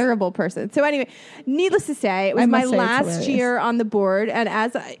hilarious. Terrible person. So anyway, needless to say, it was my last year on the board, and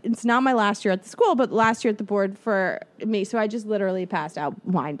it's not my last year at the school, but last year at the board for me. So I just literally passed out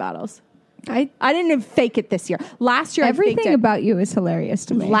wine bottles. I didn't even fake it this year. Last year, everything about you is hilarious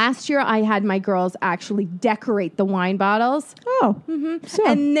to me. Last year, I had my girls actually decorate the wine bottles. Oh, so.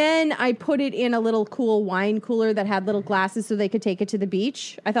 And then I put it in a little cool wine cooler that had little glasses so they could take it to the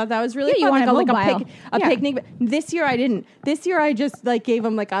beach. I thought that was really fun. A picnic. This year, I didn't. This year, I just gave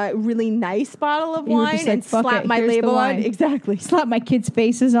them a really nice bottle of wine and slapped my label on. Exactly. Slap my kids'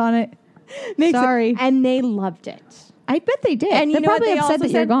 faces on it. Sorry. And they loved it. I bet they did. And they're probably upset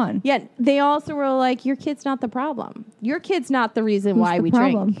that you're gone. Yeah, they also were like, your kid's not the problem. Your kid's not the reason why we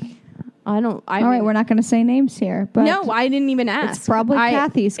drink. All right, we're not going to say names here. But no, I didn't even ask. It's probably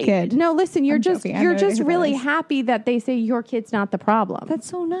Kathy's kid. No, listen, you're just really happy that they say your kid's not the problem. That's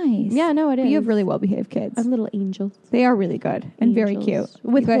so nice. Yeah, no, it is. But you have really well-behaved kids. Little angels. They are really good and very cute.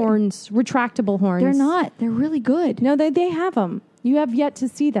 With horns, retractable horns. They're not. They're really good. No, they have them. You have yet to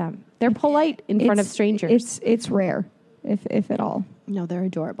see them. They're polite in front of strangers. It's rare. If at all. No, they're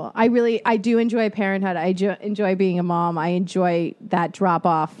adorable. I do enjoy parenthood. I enjoy being a mom. I enjoy that drop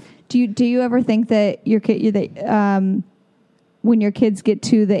off. Do you ever think that your kid when your kids get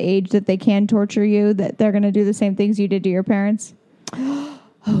to the age that they can torture you, that they're going to do the same things you did to your parents? Oh,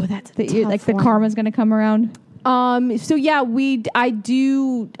 that's a tough the karma's going to come around. So yeah, I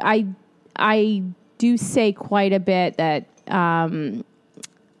do say quite a bit that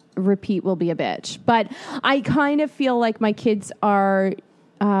repeat will be a bitch, but I kind of feel like my kids are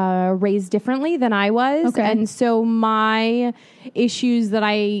raised differently than I was, and so my issues that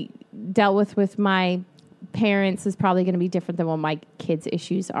I dealt with my parents is probably going to be different than what my kids'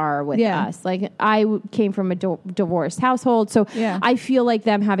 issues are with Yeah. us. Like I came from a divorced household, so Yeah. I feel like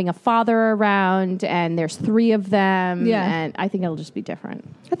them having a father around and there's 3 of them, Yeah. and I think it'll just be different.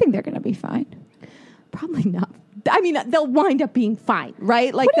 I think they're going to be fine. Probably not. I mean, they'll wind up being fine,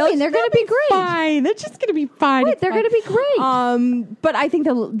 right? Like What do you mean? They're going to be great. fine. They're just going to be fine. Right, It's they're fine. going to be great. But I think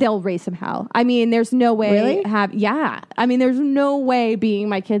they'll raise some hell. I mean, there's no way Really? yeah. I mean, there's no way being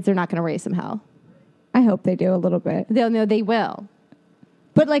my kids are not going to raise some hell. I hope they do a little bit, They'll know they will.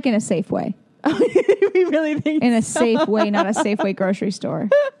 but like in a safe way. We really think In a safe way, not a Safeway grocery store.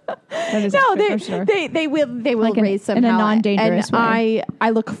 That is a no, Safeway grocery store. they will Like raise some in a hell. non-dangerous and way. I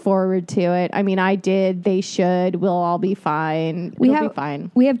look forward to it. I mean, I did. They should. We'll all be fine. It'll be fine.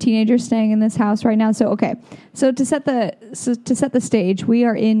 We have teenagers staying in this house right now. So okay. So to set the stage, we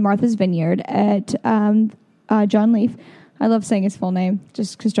are in Martha's Vineyard at John Leaf. I love saying his full name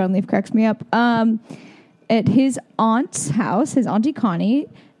just because John Leaf cracks me up. At his aunt's house, his auntie Connie.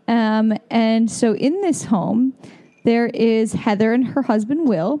 And so in this home, there is Heather and her husband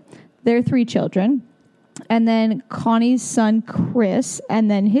Will. Their 3 children. And then Connie's son Chris,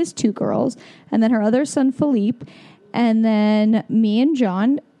 and then his 2 girls, and then her other son Philippe, and then me and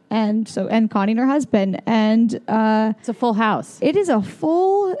John, and Connie and her husband. And It's a full house. it is a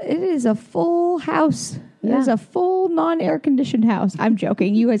full house. Yeah. It is a full non-air conditioned house. I'm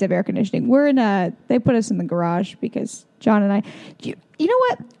joking. You guys have air conditioning. They put us in the garage because John and I, you know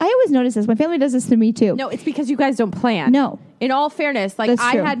what? I always notice this. My family does this to me too. No, it's because you guys don't plan. No. In all fairness, like That's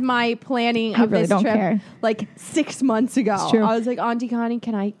I true. had my planning I of really this don't trip care. like 6 months ago. It's true. I was like, Auntie Connie,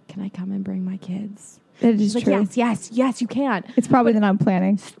 can I come and bring my kids? That is She's like, true. yes, you can. It's probably that I'm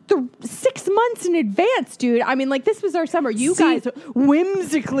planning. 6 months in advance, dude. I mean, like this was our summer. You guys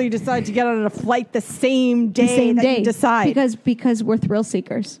whimsically decide to get on a flight the same day you decide. Because we're thrill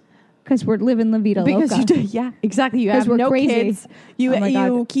seekers. Because we're living La Vida Because Loca. you do, yeah, exactly. You have we're no crazy. kids. You Oh my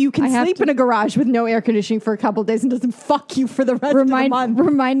God. you can I have sleep to- in a garage with no air conditioning for a couple of days and doesn't fuck you for the rest of the month.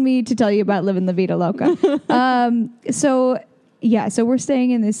 Remind me to tell you about living La Vida Loca. So we're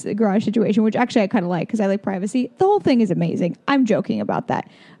staying in this garage situation, which actually I kind of like because I like privacy. The whole thing is amazing. I'm joking about that.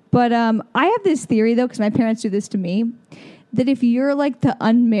 But I have this theory, though, because my parents do this to me, that if you're like the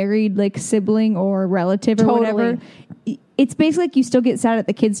unmarried like sibling or relative or whatever, it's basically like you still get sat at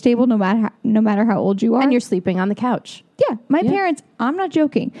the kids' table no matter how old you are. And you're sleeping on the couch. Yeah, my parents, I'm not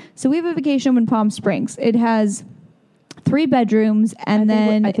joking. So we have a vacation home in Palm Springs. It has 3 bedrooms and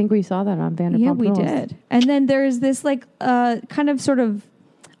I think we saw that on Vanderpump yeah, we Rules. did. And then there's this like kind of sort of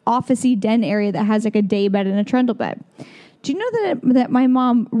office-y den area that has like a day bed and a trundle bed. Do you know that my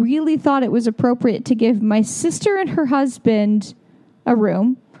mom really thought it was appropriate to give my sister and her husband a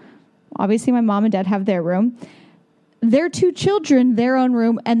room? Obviously, my mom and dad have their room. Their 2 children, their own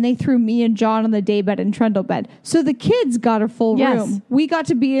room, and they threw me and John on the day bed and trundle bed. So the kids got a full room. We got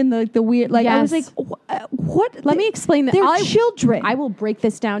to be in the weird, like, I was like, what? Let me explain that. They're children. I will break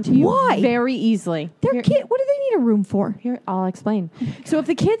this down to you Why? very easily. They're kid. What do they need a room for? Here, I'll explain. So if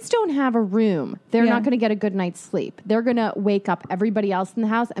the kids don't have a room, they're not going to get a good night's sleep. They're going to wake up everybody else in the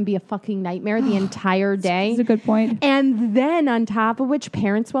house and be a fucking nightmare the entire day. That's a good point. And then on top of which,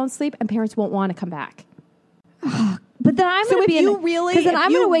 parents won't sleep and parents won't want to come back. But then I'm going to be because then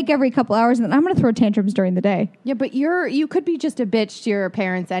I'm going to wake every couple hours and then I'm going to throw tantrums during the day. Yeah, but you could be just a bitch to your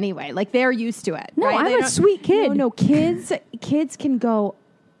parents anyway. Like they're used to it. No, right? I'm a sweet kid. No, kids can go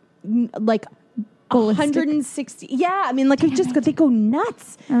like Ballistic. 160. Yeah, I mean, like it just they go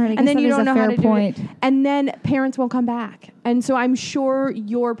nuts. All right, I and guess then that you is don't a know how fair to point. do it. And then parents won't come back. And so I'm sure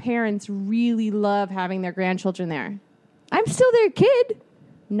your parents really love having their grandchildren there. I'm still their kid.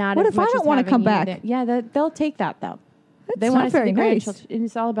 Not What as if I much don't as wanna having come you back? there. Yeah, they'll take that though. They That's want not to see very the nice. grandchildren.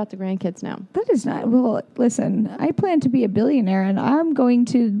 It's all about the grandkids now. That is not. Well, listen, I plan to be a billionaire and I'm going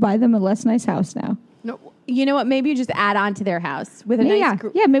to buy them a less nice house now. No, you know what? Maybe you just add on to their house with a nice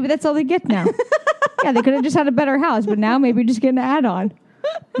group. Yeah, maybe that's all they get now. Yeah, they could have just had a better house, but now maybe just get an add-on.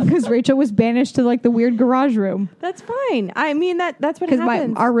 Because Rachel was banished to like the weird garage room. That's fine. I mean, that's what Because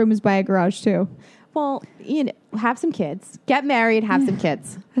happens. our room is by a garage too. Well, have some kids. Get married, have some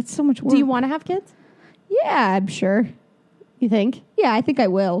kids. That's so much work. Do you want to have kids? Yeah, I'm sure. You think? Yeah, I think I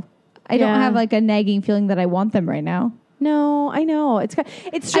will. I don't Yeah. have like a nagging feeling that I want them right now. No, I know. It's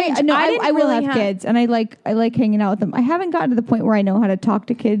strange. I didn't will really have kids, and I like hanging out with them. I haven't gotten to the point where I know how to talk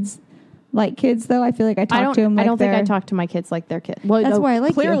to kids like kids, though. I feel like I talk to them like I don't think I they're- talk to my kids like they're kids. Well, That's why I like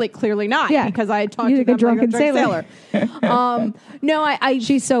you. Clearly not. Yeah. Because I talk You're to like a them like a drunken drunk sailor. No, I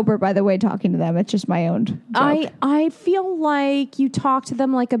She's sober, by the way, talking to them. It's just my own joke. I feel like you talk to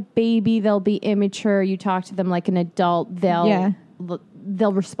them like a baby, they'll be immature. You talk to them like an adult,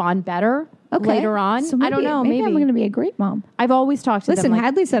 they'll respond better. later on. So I don't know. Maybe I'm Maybe going to be a great mom. I've always talked to Listen, them. Like,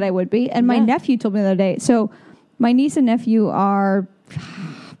 Hadley said I would be, and my Yeah. nephew told me the other day. So my niece and nephew are,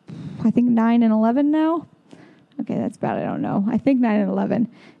 I think, 9 and 11 now. Okay, that's bad. I don't know. I think 9 and 11.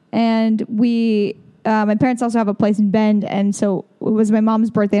 And my parents also have a place in Bend, and so it was my mom's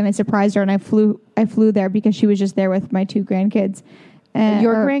birthday, and I surprised her, and I flew there because she was just there with my 2 grandkids.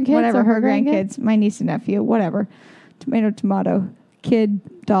 Your or grandkids whatever, or her her grandkids, my niece and nephew, whatever, tomato, kid,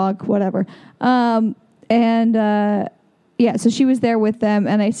 dog, whatever. Yeah, so she was there with them,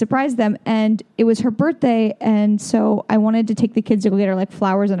 and I surprised them, and it was her birthday, and so I wanted to take the kids to go get her like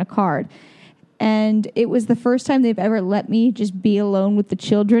flowers and a card. And it was the first time they've ever let me just be alone with the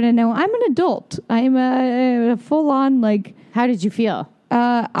children, and now I'm an adult. I'm a full-on like. how did you feel?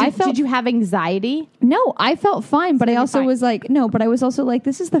 Did you have anxiety? No, I felt fine, but I also fine. was like, no, but I was also like,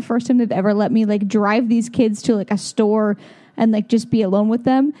 this is the first time they've ever let me like drive these kids to like a store and like just be alone with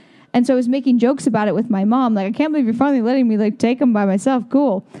them. And so I was making jokes about it with my mom. Like, I can't believe you're finally letting me like take them by myself.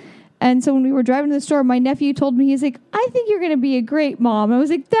 Cool. And so when we were driving to the store, my nephew told me, he's like, I think you're going to be a great mom. I was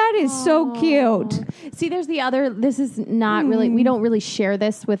like, that is so cute. See, there's the other, this is not really, we don't really share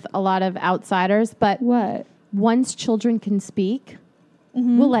this with a lot of outsiders, but What? once children can speak,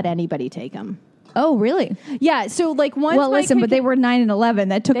 we'll let anybody take them. Oh, really? Yeah, so like once Well, my listen, kid but they were 9 and 11.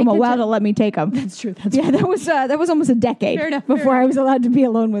 That took They them a could while ta- to let me take them. That's true. That's Yeah, that was almost a decade Fair enough, fair before I was allowed to be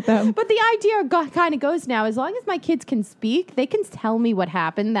alone with them. But the idea kind of goes now, as long as my kids can speak, they can tell me what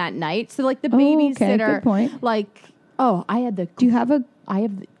happened that night. So like the babysitter, good point. like, I had the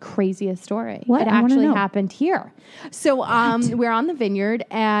craziest story. What? It I wanna actually know. happened here. So we're on the Vineyard,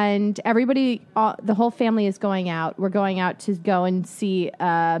 and everybody, the whole family is going out. We're going out to go and see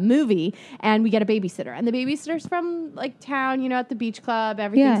a movie, and we get a babysitter. And the babysitter's from like town, at the beach club.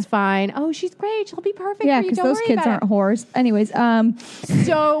 Everything's fine. Oh, she's great. She'll be perfect Yeah, for you. because Don't those worry kids about aren't whores. Anyways,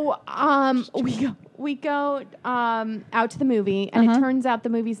 So we go out to the movie, and it turns out the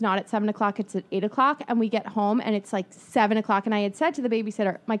movie's not at 7:00; it's at 8:00. And we get home, and it's like 7:00. And I had said to the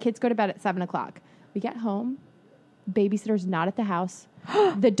babysitter, "My kids go to bed at 7:00." We get home, babysitter's not at the house,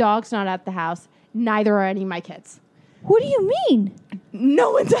 the dog's not at the house. Neither are any of my kids. what do you mean?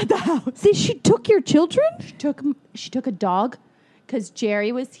 No one's at the house. She took your children? She took a dog because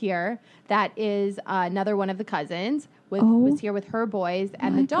Jerry was here. That is another one of the cousins. Was here with her boys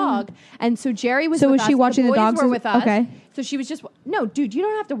and the dog. God. And so Jerry was So with was us. she watching the boys dogs were as- with us. okay. So she was just, no, dude, you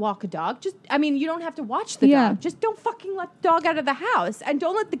don't have to walk a dog. You don't have to watch the Yeah. dog. Just don't fucking let the dog out of the house. And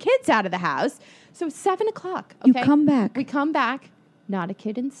don't let the kids out of the house. So 7:00. You Okay? come back. We come back. Not a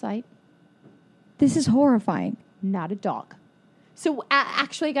kid in sight. This is horrifying. Not a dog. So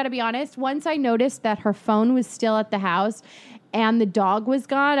actually, I got to be honest, once I noticed that her phone was still at the house and the dog was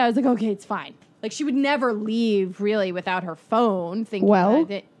gone, I was like, okay, it's fine. Like, she would never leave, really, without her phone, thinking Well?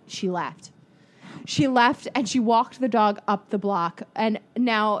 that she left. She left, and she walked the dog up the block. And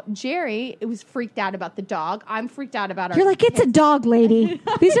now Jerry was freaked out about the dog. I'm freaked out about her. You're like, it's a dog, lady.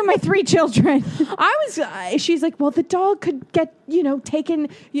 These are my 3 children. She's like, well, the dog could get, taken,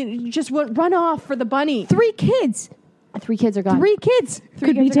 just run off for the bunny. 3 kids. 3 kids are gone. 3 kids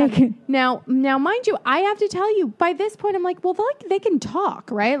could be kids are gone. taken. Now, mind you, I have to tell you, by this point, I'm like, well, they can talk,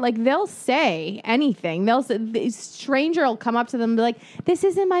 right? Like, they'll say anything. The stranger will come up to them and be like, this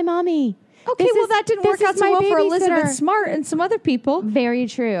isn't my mommy. Okay, that didn't work out so well for Elizabeth Smart and some other people. Very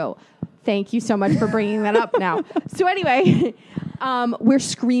true. Thank you so much for bringing that up now. So anyway, we're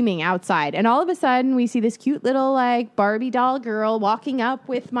screaming outside, and all of a sudden we see this cute little like Barbie doll girl walking up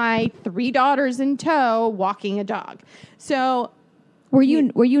with my 3 daughters in tow, walking a dog. So Were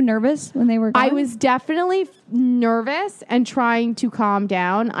you nervous when they were gone? I was definitely nervous and trying to calm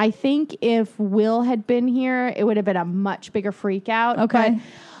down. I think if Will had been here, it would have been a much bigger freak out. Okay. But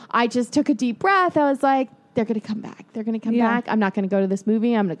I just took a deep breath. I was like, they're going to come back. They're going to come back. I'm not going to go to this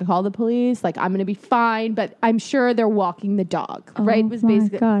movie. I'm going to call the police. Like, I'm going to be fine. But I'm sure they're walking the dog, right? Oh my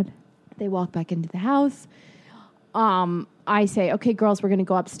God. They walk back into the house. I say, okay, girls, we're going to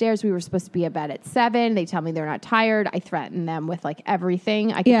go upstairs. We were supposed to be at bed at 7. They tell me they're not tired. I threaten them with like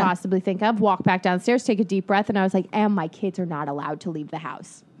everything I could possibly think of. Walk back downstairs, take a deep breath. And I was like, and my kids are not allowed to leave the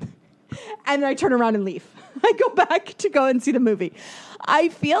house. And I turn around and leave. I go back to go and see the movie. I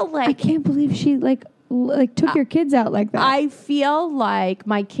feel like I can't believe she like took your kids out like that. I feel like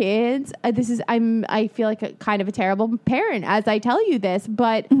my kids. I feel like a kind of a terrible parent as I tell you this,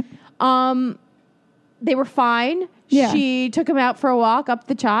 but they were fine. Yeah. She took them out for a walk up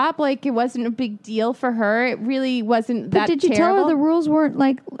the chop. Like, it wasn't a big deal for her. It really wasn't but that did you terrible. tell her the rules weren't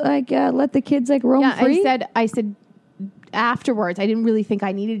like let the kids like roam free? I said afterwards, I didn't really think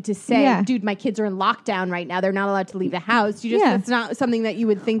I needed to say, dude, my kids are in lockdown right now. They're not allowed to leave the house. It's not something that you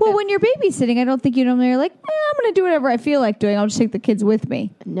would think. Well, when you're babysitting, I don't think you normally are like, I'm going to do whatever I feel like doing. I'll just take the kids with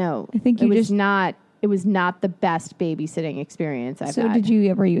me. No, I think it was not the best babysitting experience I've had. So did you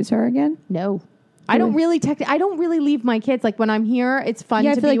ever use her again? No. I don't really leave my kids. Like when I'm here, it's fun to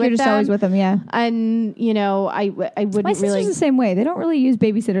be with them. I feel like you're just always with them, yeah. And, I wouldn't My sister's the same way. They don't really use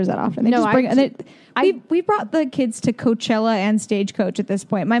babysitters that often. They just bring we brought the kids to Coachella and Stagecoach at this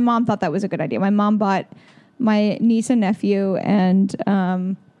point. My mom thought that was a good idea. My mom bought my niece and nephew and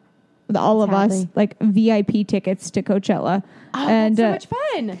all of us like VIP tickets to Coachella. Oh, and that's so much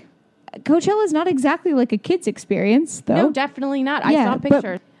fun. Coachella is not exactly like a kid's experience, though. No, definitely not. I saw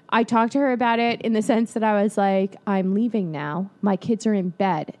pictures. I talked to her about it in the sense that I was like, I'm leaving now. My kids are in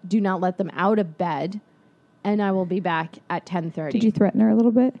bed. Do not let them out of bed. And I will be back at 10:30. Did you threaten her a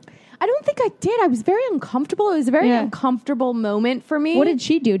little bit? I don't think I did. I was very uncomfortable. It was a very uncomfortable moment for me. What did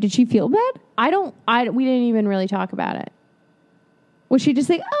she do? Did she feel bad? We didn't even really talk about it. Was she just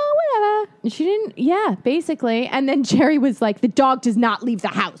like, oh, whatever? She didn't. Yeah, basically. And then Jerry was like, the dog does not leave the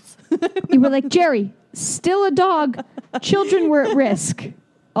house. You were like, Jerry, still a dog. Children were at risk.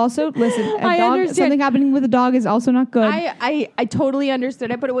 Also, listen, something happening with a dog is also not good. I totally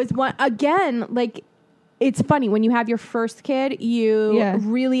understood it, but it was like, it's funny when you have your first kid, you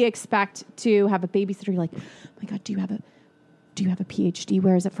really expect to have a babysitter. You're like, oh my God, do you have a PhD?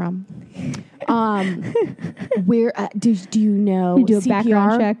 Where is it from? Where do you know? You do a CPR?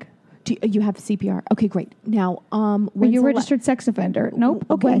 Background check. Do you have CPR? Okay, great. Now, are you a registered sex offender? Nope.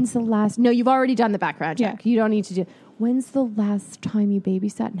 Okay. When's the last? No, you've already done the background check. You don't need to do. When's the last time you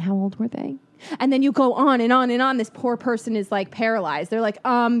babysat and how old were they? And then you go on and on and on. This poor person is like paralyzed. They're like,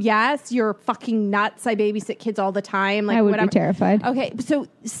 yes, you're fucking nuts. I babysit kids all the time. Like, I would be terrified. Okay, so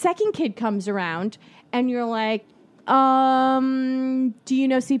second kid comes around and you're like, do you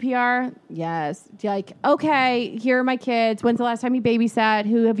know CPR? Yes. Like, okay, here are my kids. When's the last time you babysat?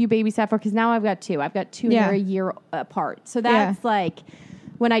 Who have you babysat for? Because now I've got two. I've got two that are a year apart. So that's like,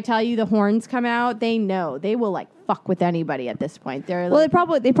 when I tell you the horns come out, they know. They will like fuck with anybody at this point. They're they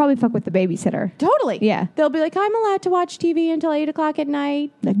probably fuck with the babysitter. Totally. Yeah. They'll be like, I'm allowed to watch TV until 8 o'clock at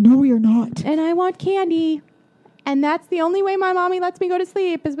night. Like, no, you're not. And I want candy. And that's the only way my mommy lets me go to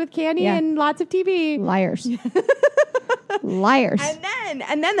sleep is with candy and lots of TV. Liars. Liars.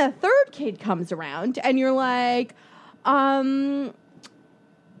 And then the third kid comes around and you're like,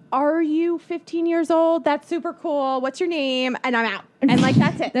 are you 15 years old? That's super cool. What's your name? And I'm out. And like,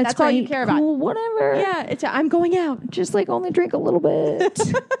 that's it. That's all you care about. Whatever. Yeah. I'm going out. Just like only drink a little bit.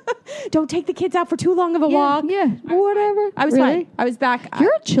 Don't take the kids out for too long of a walk. Yeah. Whatever. I was fine. I was back.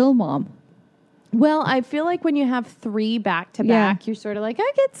 You're a chill mom. Well, I feel like when you have 3 back to back, you're sort of like,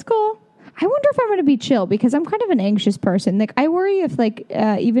 it's cool. I wonder if I'm going to be chill because I'm kind of an anxious person. Like, I worry if like,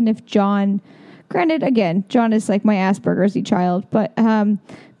 even if John, granted, again, John is like my Asperger's child, but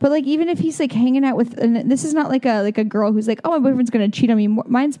like even if he's like hanging out with, and this is not like a girl who's like, oh, my boyfriend's going to cheat on me.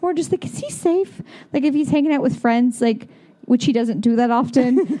 Mine's more just like, is he safe? Like if he's hanging out with friends, like, which he doesn't do that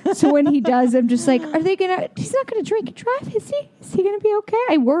often. So when he does, I'm just like, he's not gonna drink and drive, is he? Is he gonna be okay?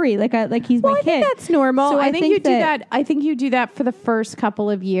 I worry, like he's my kid. I think that's normal. So I think you do that. I think you do that for the first couple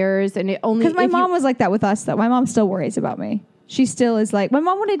of years, and it only because my mom was like that with us. Though my mom still worries about me. She still is like, my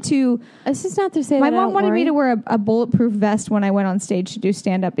mom wanted to. This is not to say my that mom wanted me to wear a bulletproof vest when I went on stage to do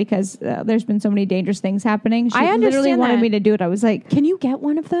stand up because there's been so many dangerous things happening. She literally wanted me to do it. I was like, can you get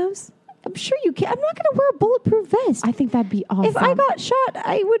one of those? I'm sure you can. I'm not going to wear a bulletproof vest. I think that'd be awesome. If I got shot,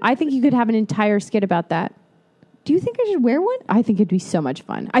 I would. I think you could have an entire skit about that. Do you think I should wear one? I think it'd be so much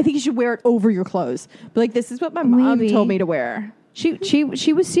fun. I think you should wear it over your clothes. But like, this is what my mom told me to wear. She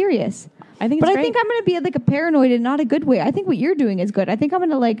was serious. I think it's great. I think I'm going to be like a paranoid in not a good way. I think what you're doing is good. I think I'm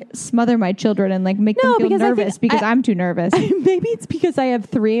going to like smother my children and like make them feel nervous because I'm too nervous. Maybe it's because I have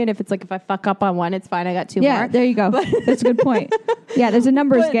 3 and if I fuck up on one, it's fine. I got 2 more. Yeah, there you go. That's a good point. Yeah, there's a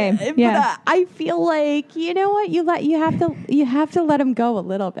numbers game. Yeah. But, I feel like, you know what? You have to let them go a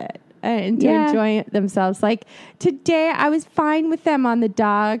little bit. And to enjoy themselves. Like today, I was fine with them on the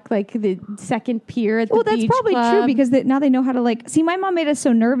dock, like the second pier at the beach. Well, that's probably true because now they know how to like. See, my mom made us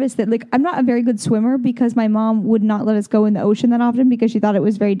so nervous that like I'm not a very good swimmer because my mom would not let us go in the ocean that often because she thought it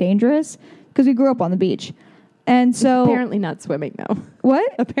was very dangerous because we grew up on the beach. And so apparently not swimming though.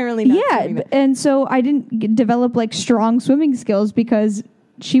 What? Apparently not swimming. Yeah, and so I didn't develop like strong swimming skills because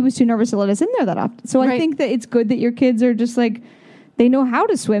she was too nervous to let us in there that often. So I think that it's good that your kids are just like. They know how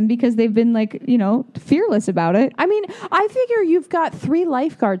to swim because they've been like, fearless about it. I mean, I figure you've got 3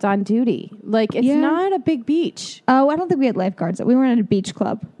 lifeguards on duty. Like, it's not a big beach. Oh, I don't think we had lifeguards. We weren't at a beach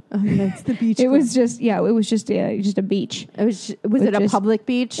club. Oh, that's the beach. It was just a beach. Was it a public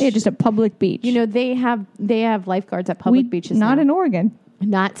beach? Yeah, just a public beach. You know, they have lifeguards at public beaches. Not now. in Oregon.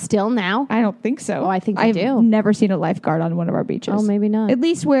 Not still now. I don't think so. Oh, I think they do. I've never seen a lifeguard on one of our beaches. Oh, maybe not. At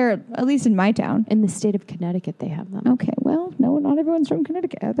least in my town. In the state of Connecticut, they have them. Okay, well, no, not everyone's from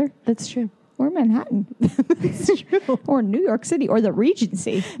Connecticut, Heather. That's true. Or Manhattan. That's true. Or New York City or the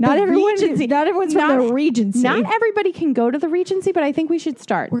Regency. Not everyone's from the Regency. Not everybody can go to the Regency, but I think we should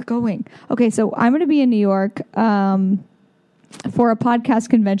start. We're going. Okay, so I'm going to be in New York for a podcast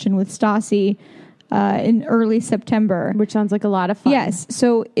convention with Stassi in early September. Which sounds like a lot of fun. Yes.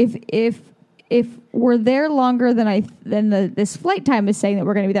 So if we're there longer than this flight time is saying that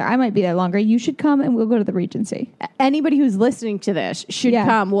we're going to be there, I might be there longer. You should come and we'll go to the Regency. Anybody who's listening to this should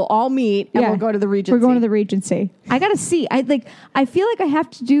come. We'll all meet and we'll go to the Regency. We're going to the Regency. I got to see. I feel like I have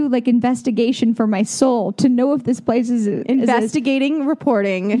to do like investigation for my soul to know if this place is investigating,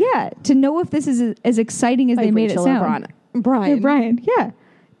 reporting. Yeah, to know if this is as exciting as they made Rachael it sound. Brian. Yeah.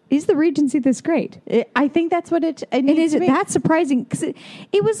 Is the Regency this great? I think that's what it and is it that surprising? Because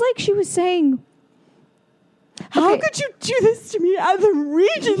it was like she was saying, how could you do this to me at the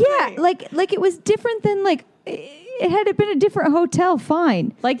Regency? Yeah, like it was different than like had it been a different hotel,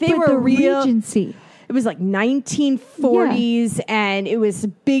 fine. Like they were the real Regency. It was like 1940s, and it was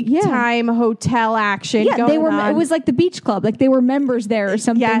big time hotel action. Yeah, they were. On. It was like the beach club. Like they were members there or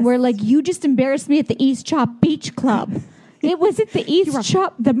something. Yes. Where like you just embarrassed me at the East Chop Beach Club. It was at the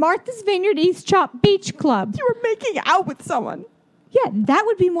the Martha's Vineyard East Chop Beach Club. You were making out with someone. Yeah, that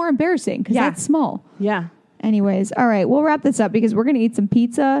would be more embarrassing because that's small. Yeah. Anyways, all right, we'll wrap this up because we're going to eat some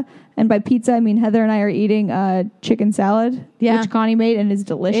pizza. And by pizza, I mean Heather and I are eating chicken salad, which Connie made and is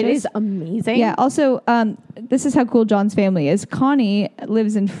delicious. It is amazing. Yeah, also, this is how cool John's family is. Connie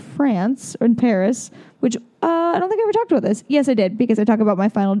lives in France, or in Paris, which I don't think I ever talked about this. Yes, I did, because I talk about my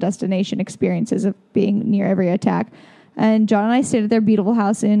final destination experiences of being near every attack. And John and I stayed at their beautiful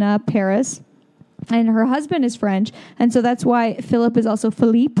house in Paris. And her husband is French. And so that's why Philip is also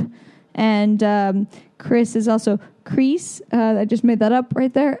Philippe. And Chris is also Chris. I just made that up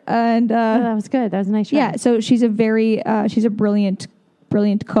right there. And that was good. That was a nice show. Yeah, so she's a brilliant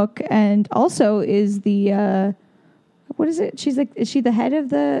cook. And also is the, what is it? Is she the head of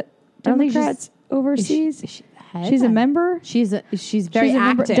the Democrats overseas? Is she the head? She's a member? She's very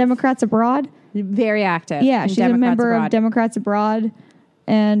active. Democrats Abroad? Very active. Yeah, she's a member of Democrats Abroad.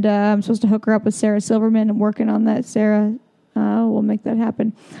 And I'm supposed to hook her up with Sarah Silverman. I'm working on that, Sarah. We'll make that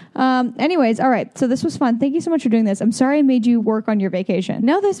happen. Anyways, all right. So this was fun. Thank you so much for doing this. I'm sorry I made you work on your vacation.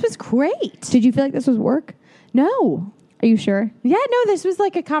 No, this was great. Did you feel like this was work? No. Are you sure? Yeah, no, this was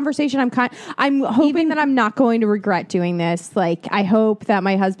like a conversation. I'm hoping that I'm not going to regret doing this. Like, I hope that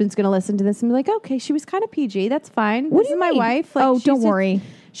my husband's going to listen to this and be like, okay, she was kind of PG. That's fine. What this do you is my mean? wife. Like, oh, don't worry.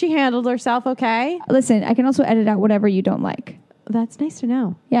 She handled herself okay. Listen, I can also edit out whatever you don't like. That's nice to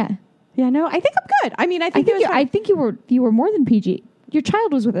know. Yeah. Yeah, no, I think I'm good. I mean, I think you were more than PG. Your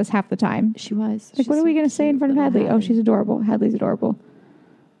child was with us half the time. She was. Like, what are we going to say in front of Hadley? Oh, she's adorable. Hadley's adorable.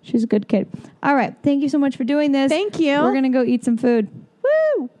 She's a good kid. All right. Thank you so much for doing this. Thank you. We're going to go eat some food.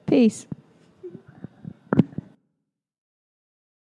 Woo! Peace.